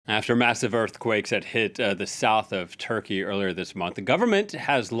After massive earthquakes had hit the south of Turkey earlier this month, the government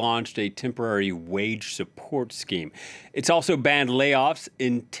has launched a temporary wage support scheme. It's also banned layoffs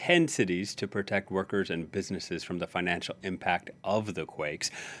in 10 cities to protect workers and businesses from the financial impact of the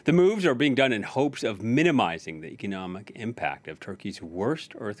quakes. The moves are being done in hopes of minimizing the economic impact of Turkey's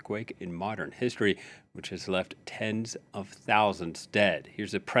worst earthquake in modern history, which has left tens of thousands dead.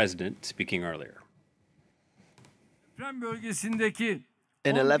 Here's the president speaking earlier.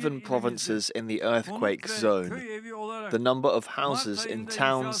 In 11 provinces in the earthquake zone, the number of houses in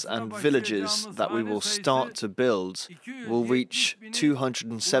towns and villages that we will start to build will reach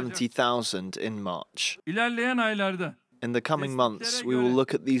 270,000 in March. In the coming months, we will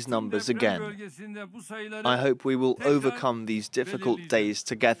look at these numbers again. I hope we will overcome these difficult days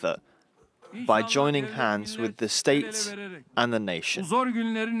together by joining hands with the state and the nation.